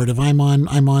Report. If I'm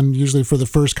on usually for the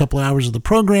first couple hours of the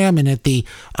program, and at the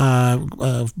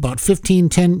about 10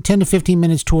 to 15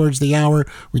 minutes towards the hour,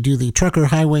 we do the Trucker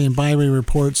Highway and Byway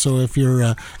Report. So if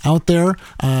you're out there,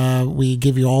 we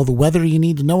give you all the weather you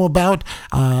need to know about,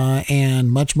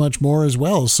 and much more as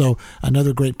well. So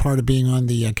another great part of being on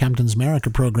the Captain's America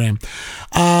program.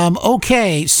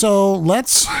 Okay, so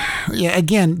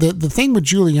again, the thing with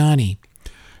Giuliani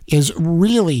is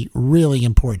really, really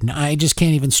important. I just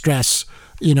can't even stress,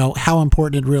 how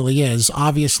important it really is.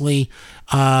 Obviously,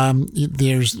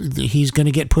 he's going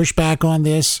to get pushback on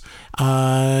this.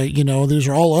 These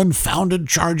are all unfounded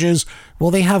charges.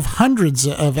 Well, they have hundreds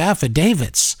of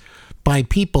affidavits by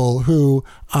people who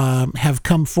have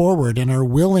come forward and are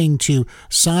willing to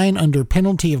sign under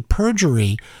penalty of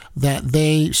perjury that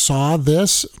they saw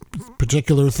this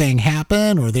particular thing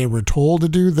happen, or they were told to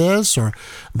do this, or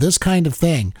this kind of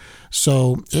thing.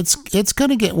 So it's going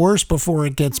to get worse before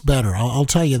it gets better. I'll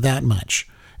tell you that much.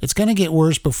 It's going to get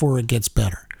worse before it gets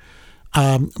better.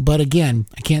 But again,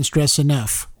 I can't stress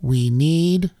enough. We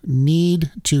need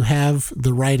to have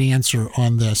the right answer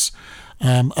on this.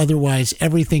 Otherwise,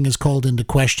 everything is called into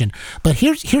question. But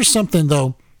here's something,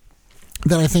 though,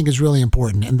 that I think is really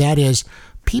important, and that is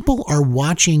people are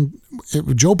watching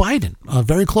Joe Biden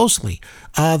very closely.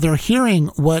 They're hearing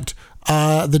what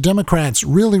the Democrats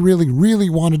really, really, really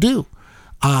want to do,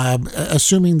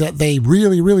 assuming that they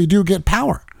really, really do get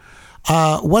power.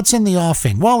 What's in the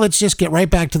offing? Well, let's just get right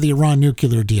back to the Iran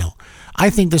nuclear deal. I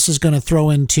think this is going to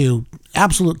throw into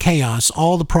absolute chaos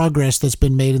all the progress that's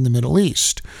been made in the Middle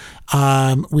East.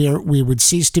 We would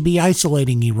cease to be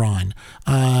isolating Iran.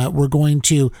 We're going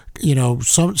to,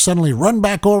 suddenly run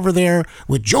back over there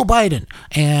with Joe Biden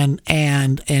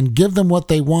and give them what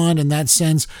they want in that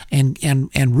sense, and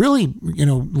really,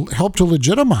 help to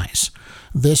legitimize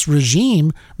this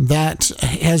regime that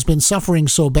has been suffering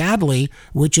so badly,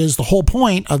 which is the whole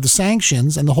point of the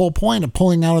sanctions and the whole point of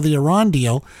pulling out of the Iran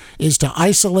deal, is to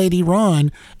isolate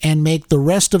Iran and make the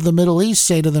rest of the Middle East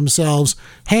say to themselves,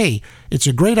 hey, it's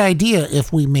a great idea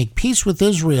if we make peace with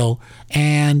Israel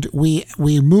and we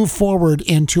move forward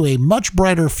into a much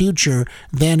brighter future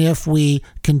than if we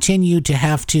continue to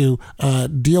have to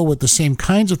deal with the same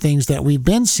kinds of things that we've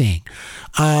been seeing.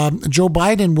 Joe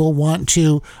Biden will want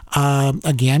to,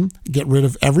 again, get rid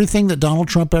of everything that Donald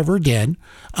Trump ever did.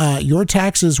 Your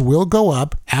taxes will go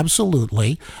up,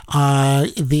 absolutely.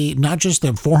 Not just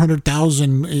the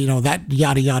 400,000, that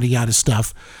yada, yada, yada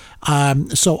stuff.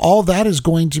 So all that is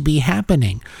going to be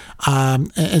happening.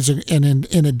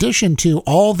 In addition to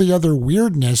all the other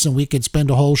weirdness, and we could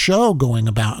spend a whole show going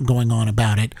on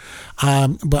about it.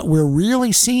 But we're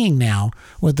really seeing now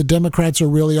what the Democrats are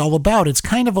really all about. It's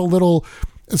kind of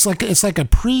it's like a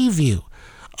preview,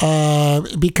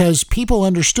 because people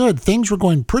understood things were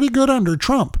going pretty good under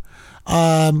Trump.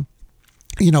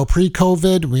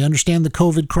 Pre-COVID, we understand the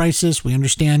COVID crisis. We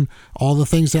understand all the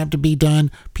things that have to be done.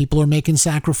 People are making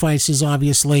sacrifices,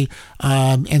 obviously,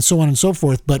 and so on and so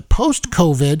forth. But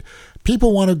post-COVID,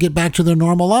 people want to get back to their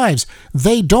normal lives.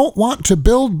 They don't want to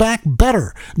build back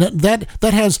better. That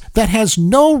has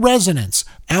no resonance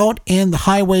out in the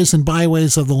highways and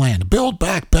byways of the land. Build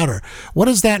back better. What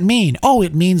does that mean? Oh,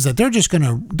 it means that they're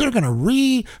gonna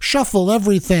reshuffle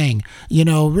everything.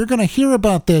 We're gonna hear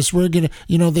about this. We're gonna,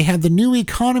 they had the new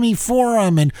economy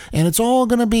forum, and it's all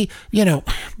gonna be,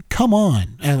 come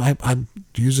on. I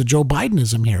use a Joe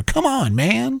Bidenism here. Come on,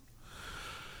 man.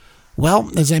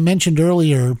 Well, as I mentioned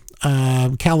earlier,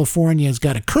 California has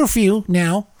got a curfew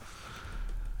now.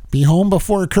 Be home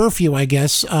before a curfew, I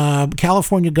guess.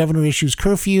 California governor issues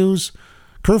curfew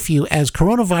as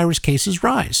coronavirus cases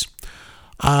rise.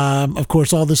 Of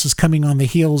course, all this is coming on the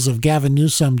heels of Gavin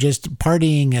Newsom just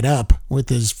partying it up with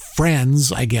his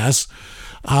friends, I guess.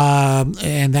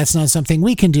 And that's not something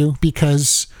we can do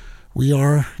because we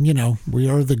are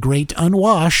the great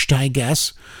unwashed, I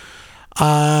guess.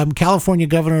 California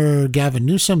Governor Gavin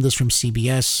Newsom, this from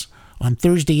CBS, on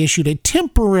Thursday issued a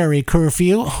temporary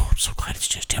curfew. Oh, I'm so glad it's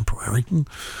just temporary.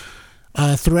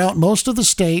 Throughout most of the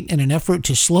state in an effort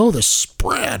to slow the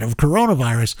spread of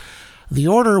coronavirus. The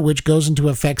order, which goes into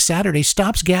effect Saturday,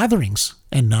 stops gatherings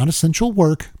and non-essential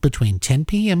work between 10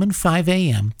 p.m. and 5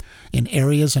 a.m. in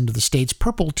areas under the state's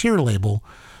purple tier label,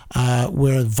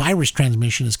 where virus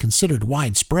transmission is considered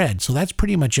widespread. So that's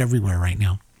pretty much everywhere right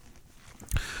now.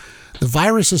 The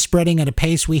virus is spreading at a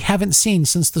pace we haven't seen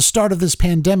since the start of this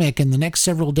pandemic, and the next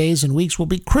several days and weeks will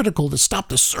be critical to stop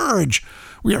the surge.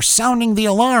 We are sounding the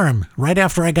alarm. Right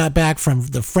after I got back from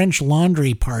the French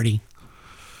Laundry Party,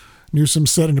 Newsom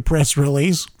said in a press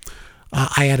release.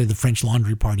 I added the French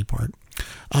Laundry Party part.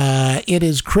 It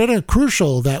is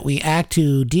crucial that we act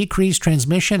to decrease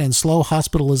transmission and slow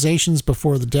hospitalizations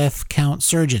before the death count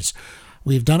surges.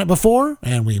 We've done it before,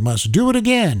 and we must do it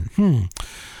again.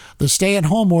 The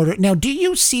stay-at-home order. Now, do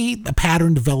you see a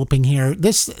pattern developing here?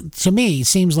 This, to me,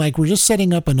 seems like we're just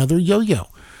setting up another yo-yo.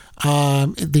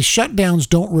 The shutdowns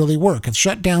don't really work. If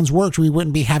shutdowns worked, we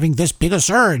wouldn't be having this big a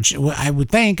surge, I would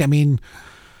think. I mean,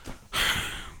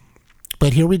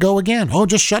 but here we go again. Oh,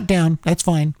 just shut down. That's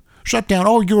fine. Shut down.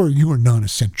 Oh, you are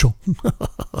non-essential.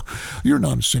 You're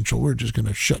non-essential. We're just going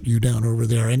to shut you down over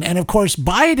there. And of course,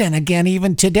 Biden, again,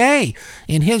 even today,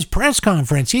 in his press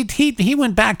conference, he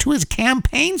went back to his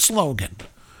campaign slogan.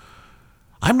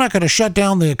 I'm not going to shut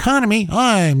down the economy.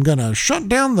 I'm going to shut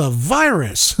down the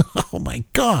virus. Oh, my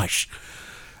gosh.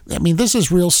 I mean, this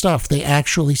is real stuff. They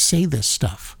actually say this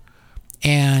stuff.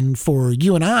 And for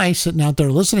you and I sitting out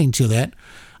there listening to that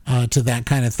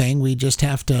kind of thing, we just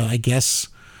have to, I guess,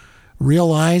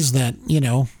 realize that,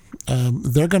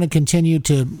 they're going to continue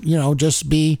to, just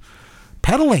be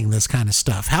peddling this kind of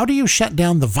stuff. How do you shut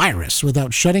down the virus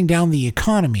without shutting down the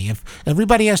economy? If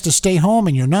everybody has to stay home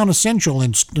and you're non-essential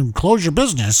and close your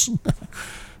business,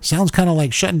 sounds kind of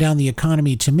like shutting down the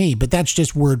economy to me, but that's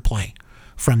just wordplay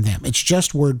from them. It's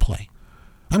just wordplay.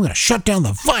 I'm going to shut down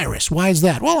the virus. Why is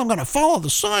that? Well, I'm going to follow the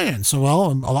science.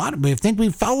 Well, a lot of people think we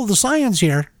follow the science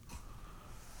here.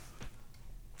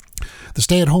 The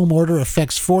stay-at-home order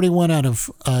affects 41 out of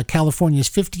California's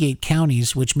 58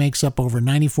 counties, which makes up over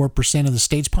 94% of the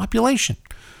state's population.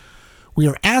 We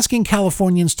are asking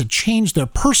Californians to change their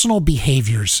personal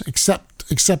behaviors, except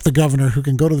the governor, who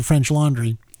can go to the French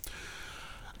Laundry,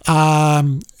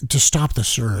 to stop the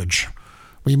surge.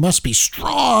 We must be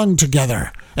strong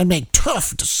together and make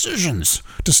tough decisions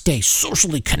to stay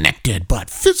socially connected but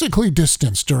physically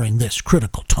distanced during this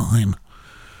critical time.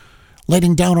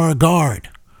 Letting down our guard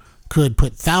could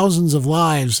put thousands of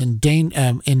lives in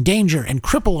danger and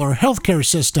cripple our healthcare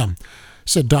system,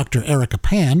 said Dr. Erica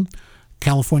Pan,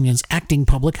 California's acting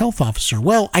public health officer.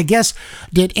 Well, I guess,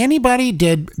 did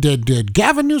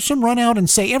Gavin Newsom run out and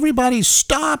say, everybody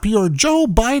stop your Joe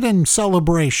Biden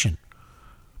celebration?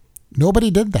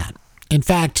 Nobody did that. In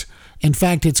fact,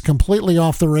 it's completely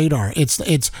off the radar.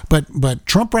 But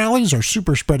Trump rallies are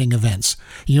super spreading events.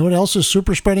 You know what else is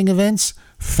super spreading events?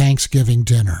 Thanksgiving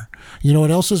dinner. You know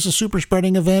what else is a super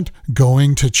spreading event?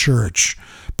 Going to church.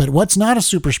 But what's not a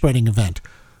super spreading event?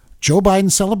 Joe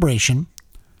Biden celebration,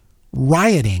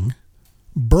 rioting,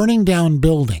 burning down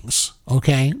buildings.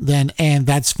 Okay, and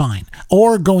that's fine.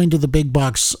 Or going to the big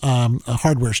box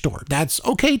hardware store. That's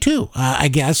okay too, I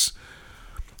guess.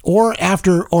 Or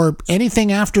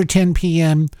anything after 10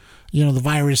 p.m., the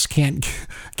virus can't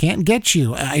get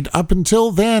you. Up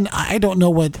until then, I don't know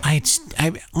what.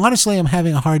 Honestly, I'm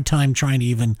having a hard time trying to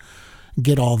even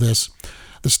get all this.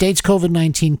 The state's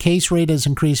COVID-19 case rate has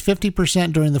increased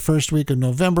 50% during the first week of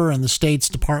November, and the state's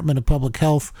Department of Public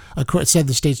Health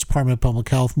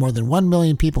more than 1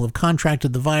 million people have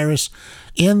contracted the virus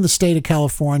in the state of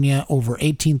California. Over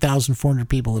 18,400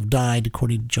 people have died,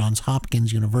 according to Johns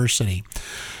Hopkins University.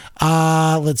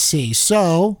 Let's see.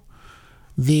 So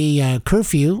the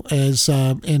curfew is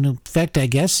in effect, I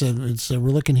guess. We're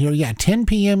looking here. 10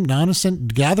 p.m.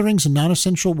 gatherings and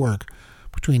non-essential work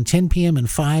between 10 p.m. and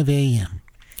 5 a.m.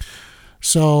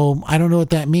 So I don't know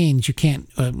what that means. You can't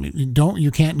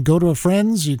go to a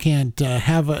friend's. You can't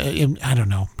have I don't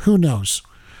know. Who knows?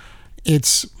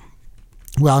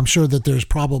 I'm sure that there's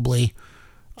probably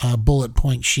a bullet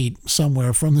point sheet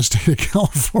somewhere from the state of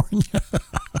California.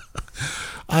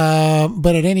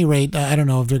 But at any rate, I don't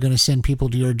know if they're going to send people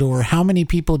to your door. How many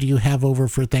people do you have over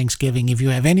for Thanksgiving? If you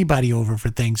have anybody over for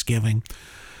Thanksgiving,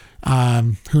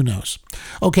 who knows?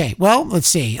 Okay, well, let's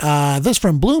see. This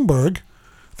from Bloomberg.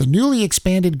 The newly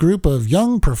expanded group of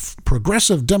young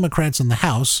progressive Democrats in the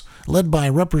House, led by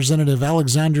Representative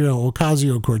Alexandria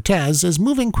Ocasio-Cortez, is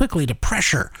moving quickly to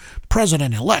pressure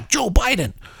President-elect Joe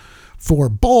Biden for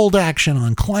bold action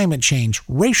on climate change,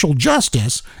 racial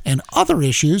justice, and other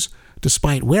issues,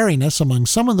 despite wariness among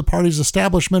some of the party's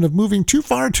establishment of moving too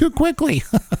far too quickly.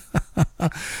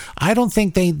 I don't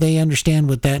think they understand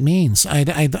what that means.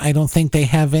 I don't think they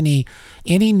have any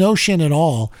notion at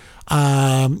all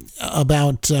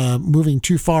about moving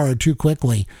too far or too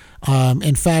quickly.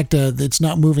 In fact, it's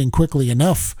not moving quickly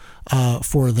enough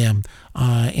for them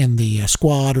in the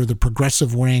squad or the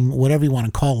progressive wing, whatever you want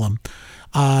to call them.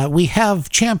 We have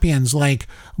champions like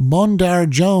Mondar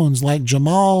Jones, like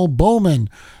Jamal Bowman,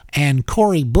 and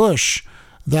Cori Bush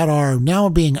that are now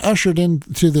being ushered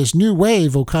into this new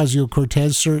wave,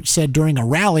 Ocasio-Cortez said during a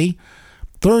rally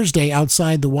Thursday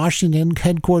outside the Washington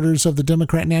headquarters of the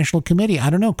Democrat National Committee. I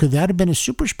don't know. Could that have been a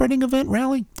super spreading event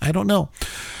rally? I don't know.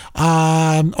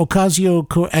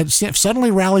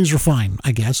 Suddenly rallies are fine,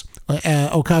 I guess.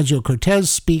 Ocasio-Cortez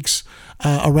speaks,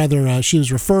 she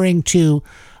was referring to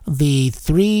the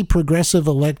 3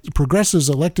 progressives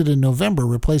elected in November,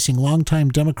 replacing longtime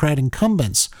Democrat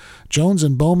incumbents. Jones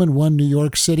and Bowman won New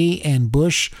York City and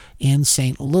Bush in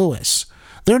St. Louis.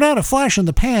 They're not a flash in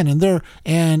the pan, and they're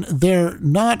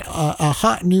not a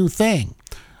hot new thing.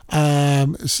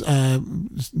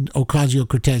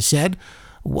 Ocasio-Cortez said,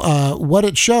 what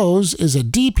it shows is a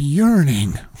deep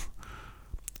yearning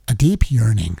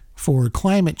for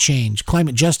climate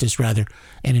justice, and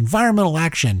environmental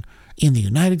action in the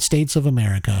United States of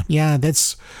America. Yeah,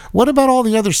 what about all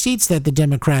the other seats that the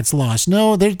Democrats lost?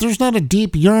 No, there's not a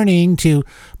deep yearning to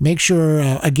make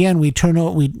sure,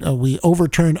 we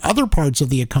overturn other parts of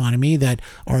the economy that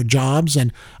are jobs.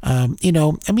 And,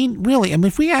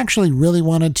 if we actually really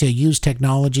wanted to use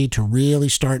technology to really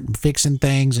start fixing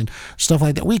things and stuff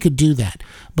like that, we could do that.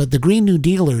 But the Green New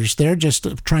Dealers, they're just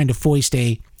trying to foist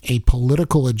a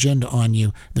political agenda on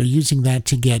you. They're using that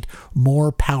to get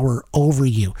more power over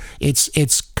you.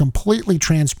 It's completely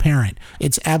transparent.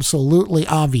 It's absolutely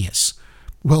obvious.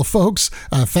 Well, folks,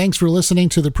 thanks for listening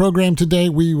to the program today.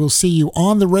 We will see you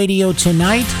on the radio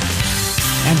tonight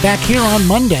and back here on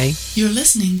Monday. You're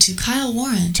listening to Kyle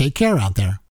Warren. Take care out there.